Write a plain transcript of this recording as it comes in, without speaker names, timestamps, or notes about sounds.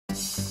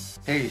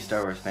Hey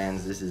Star Wars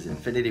fans, this is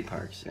Infinity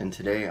Parks, and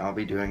today I'll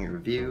be doing a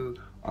review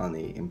on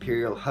the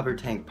Imperial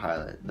HoverTank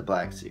Pilot, the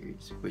Black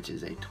Series, which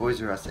is a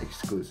Toys R Us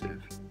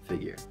exclusive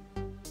figure.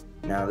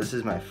 Now this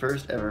is my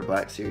first ever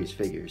Black Series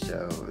figure,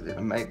 so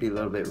it might be a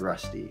little bit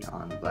rusty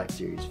on Black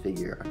Series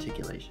figure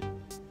articulation.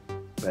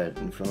 But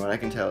from what I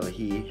can tell,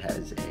 he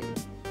has a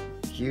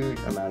huge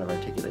amount of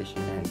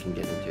articulation and can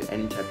get into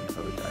any type of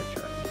pose I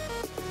try.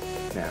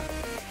 Now,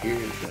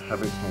 here's the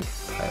HoverTank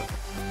Pilot.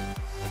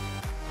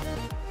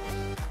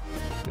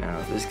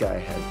 Now this guy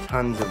has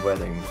tons of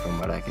weathering from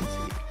what I can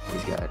see.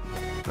 He's got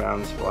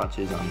brown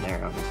splotches on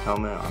there on his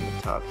helmet, on the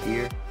top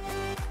here,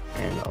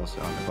 and also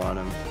on the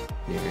bottom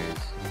near his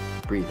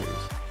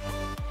breathers.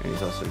 And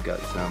he's also got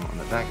some on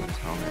the back of his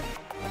helmet,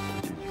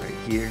 which is right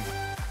here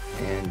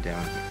and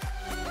down here.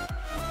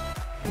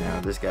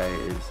 Now this guy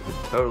is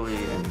totally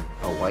in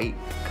a white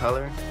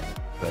color,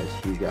 but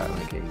he's got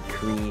like a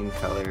cream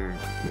color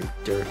with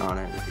dirt on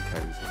it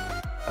because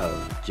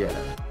of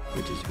Jeddah,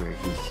 which is where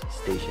he's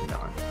stationed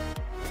on.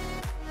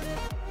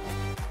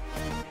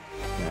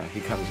 Now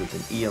he comes with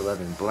an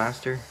E11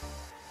 blaster,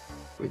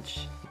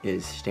 which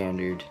is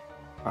standard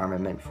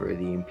armament for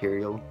the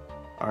Imperial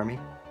Army,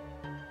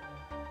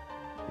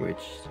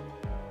 which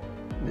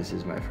this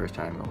is my first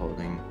time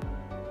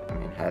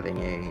having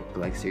a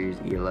Black Series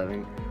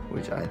E11,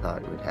 which I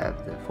thought would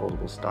have the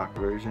foldable stock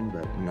version,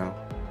 but no,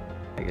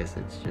 I guess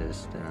it's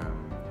just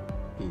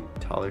the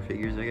taller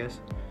figures, I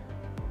guess.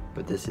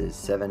 But this is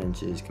 7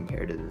 inches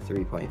compared to the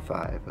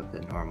 3.5 of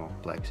the normal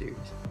Black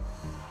Series.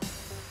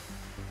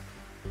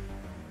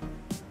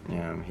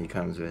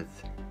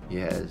 He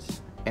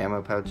has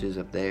ammo pouches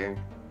up there,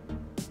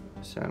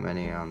 so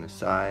many on the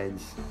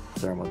sides,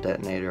 thermal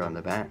detonator on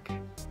the back,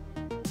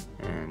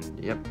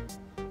 and yep.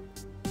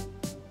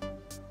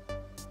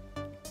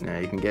 Now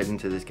you can get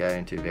into this guy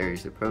into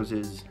various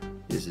poses.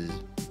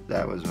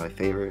 That was my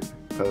favorite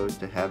pose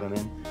to have him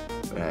in,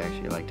 but I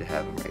actually like to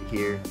have him right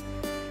here,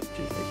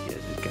 just like he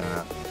has his gun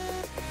up,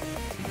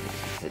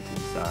 his head to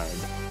the side,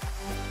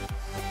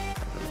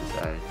 like the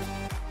side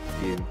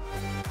view.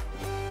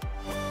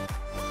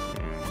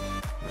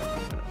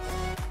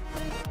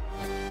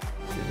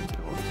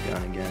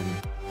 Gun again.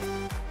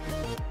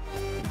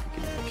 You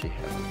can actually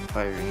have him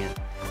firing it.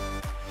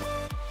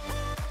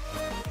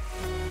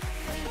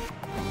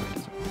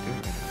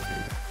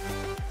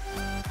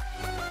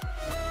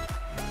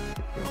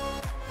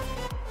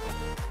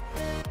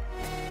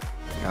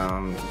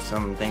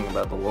 Something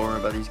about the lore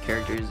about these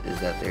characters is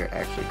that they're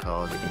actually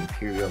called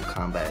Imperial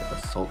Combat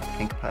Assault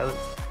Tank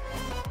Pilots.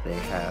 They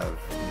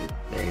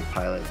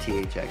pilot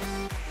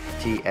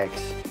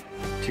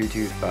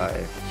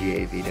TX-225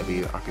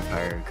 GAVW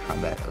Occupier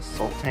Combat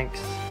Assault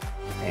Tanks,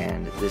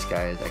 and this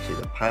guy is actually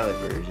the pilot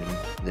version.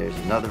 There's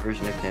another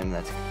version of him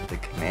that's the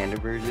commander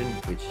version,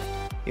 which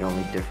the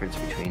only difference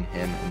between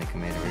him and the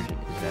commander version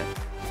is that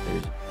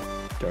there's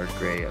dark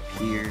gray up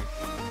here,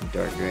 and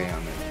dark gray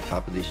on the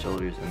top of these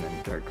shoulders, and then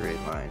dark gray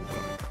lines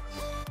going across.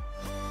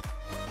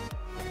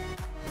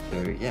 So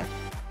yeah,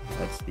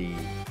 that's the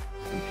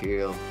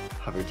Imperial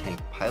HoverTank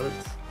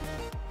Pilots,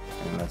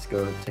 and let's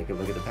go take a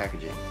look at the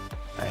packaging.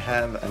 I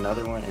have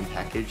another one in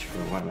package for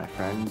one of my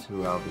friends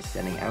who I'll be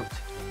sending out.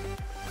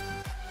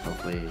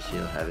 Hopefully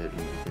she'll have it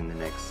within the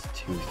next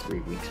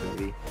 2-3 weeks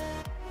maybe.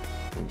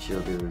 And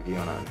she'll do a review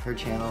on her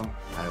channel.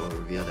 I will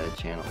reveal that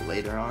channel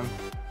later on.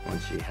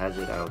 Once she has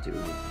it, I'll do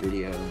a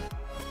video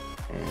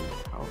and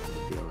I'll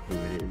reveal who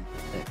it is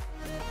there.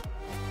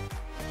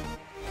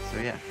 So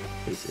yeah,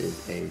 this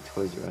is a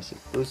Toys R Us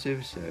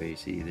exclusive, so you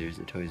see there's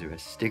a Toys R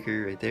Us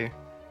sticker right there.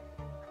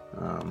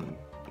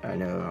 I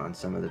know on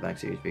some of the Black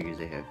Series figures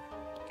they have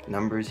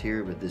numbers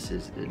here, but this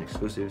is an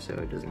exclusive, so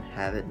it doesn't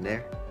have it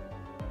there.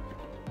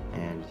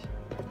 And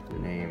the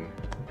name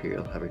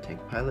Imperial HoverTank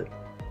Pilot.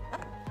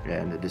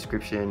 And the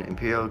description: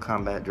 Imperial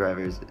combat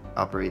drivers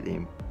operate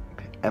the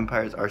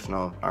Empire's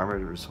arsenal of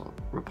armored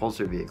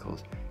repulsor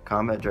vehicles.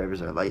 Combat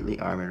drivers are lightly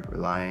armored,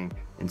 relying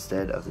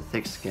instead of the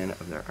thick skin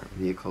of their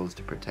repulsors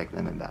to protect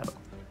them in battle.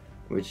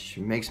 Which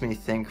makes me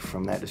think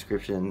from that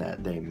description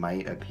that they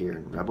might appear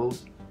in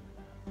Rebels,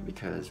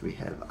 because we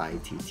have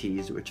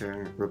ITTs, which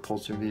are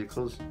repulsor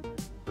vehicles,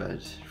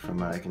 but from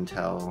what I can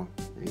tell,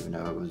 even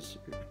though it was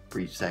a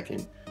brief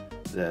second,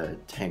 the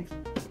tank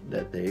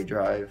that they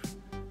drive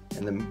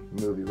in the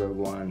movie Rogue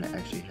One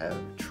actually have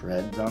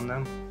treads on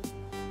them.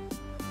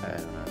 I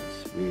don't know,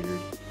 it's weird,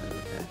 but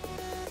okay.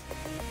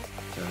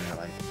 So they're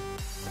like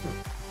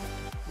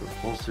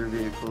repulsor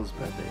vehicles,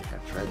 but they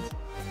have treads.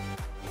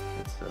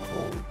 It's the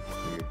whole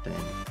weird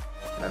thing.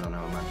 I don't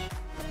know much.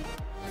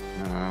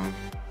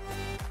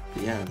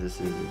 But yeah, this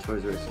is a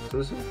Toys R Us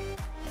exclusive,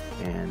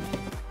 and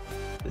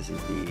this is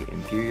the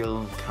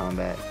Imperial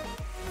Combat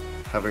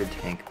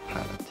HoverTank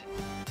Pilot.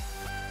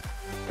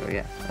 So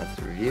yeah, that's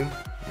the review,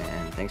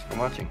 and thanks for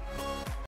watching.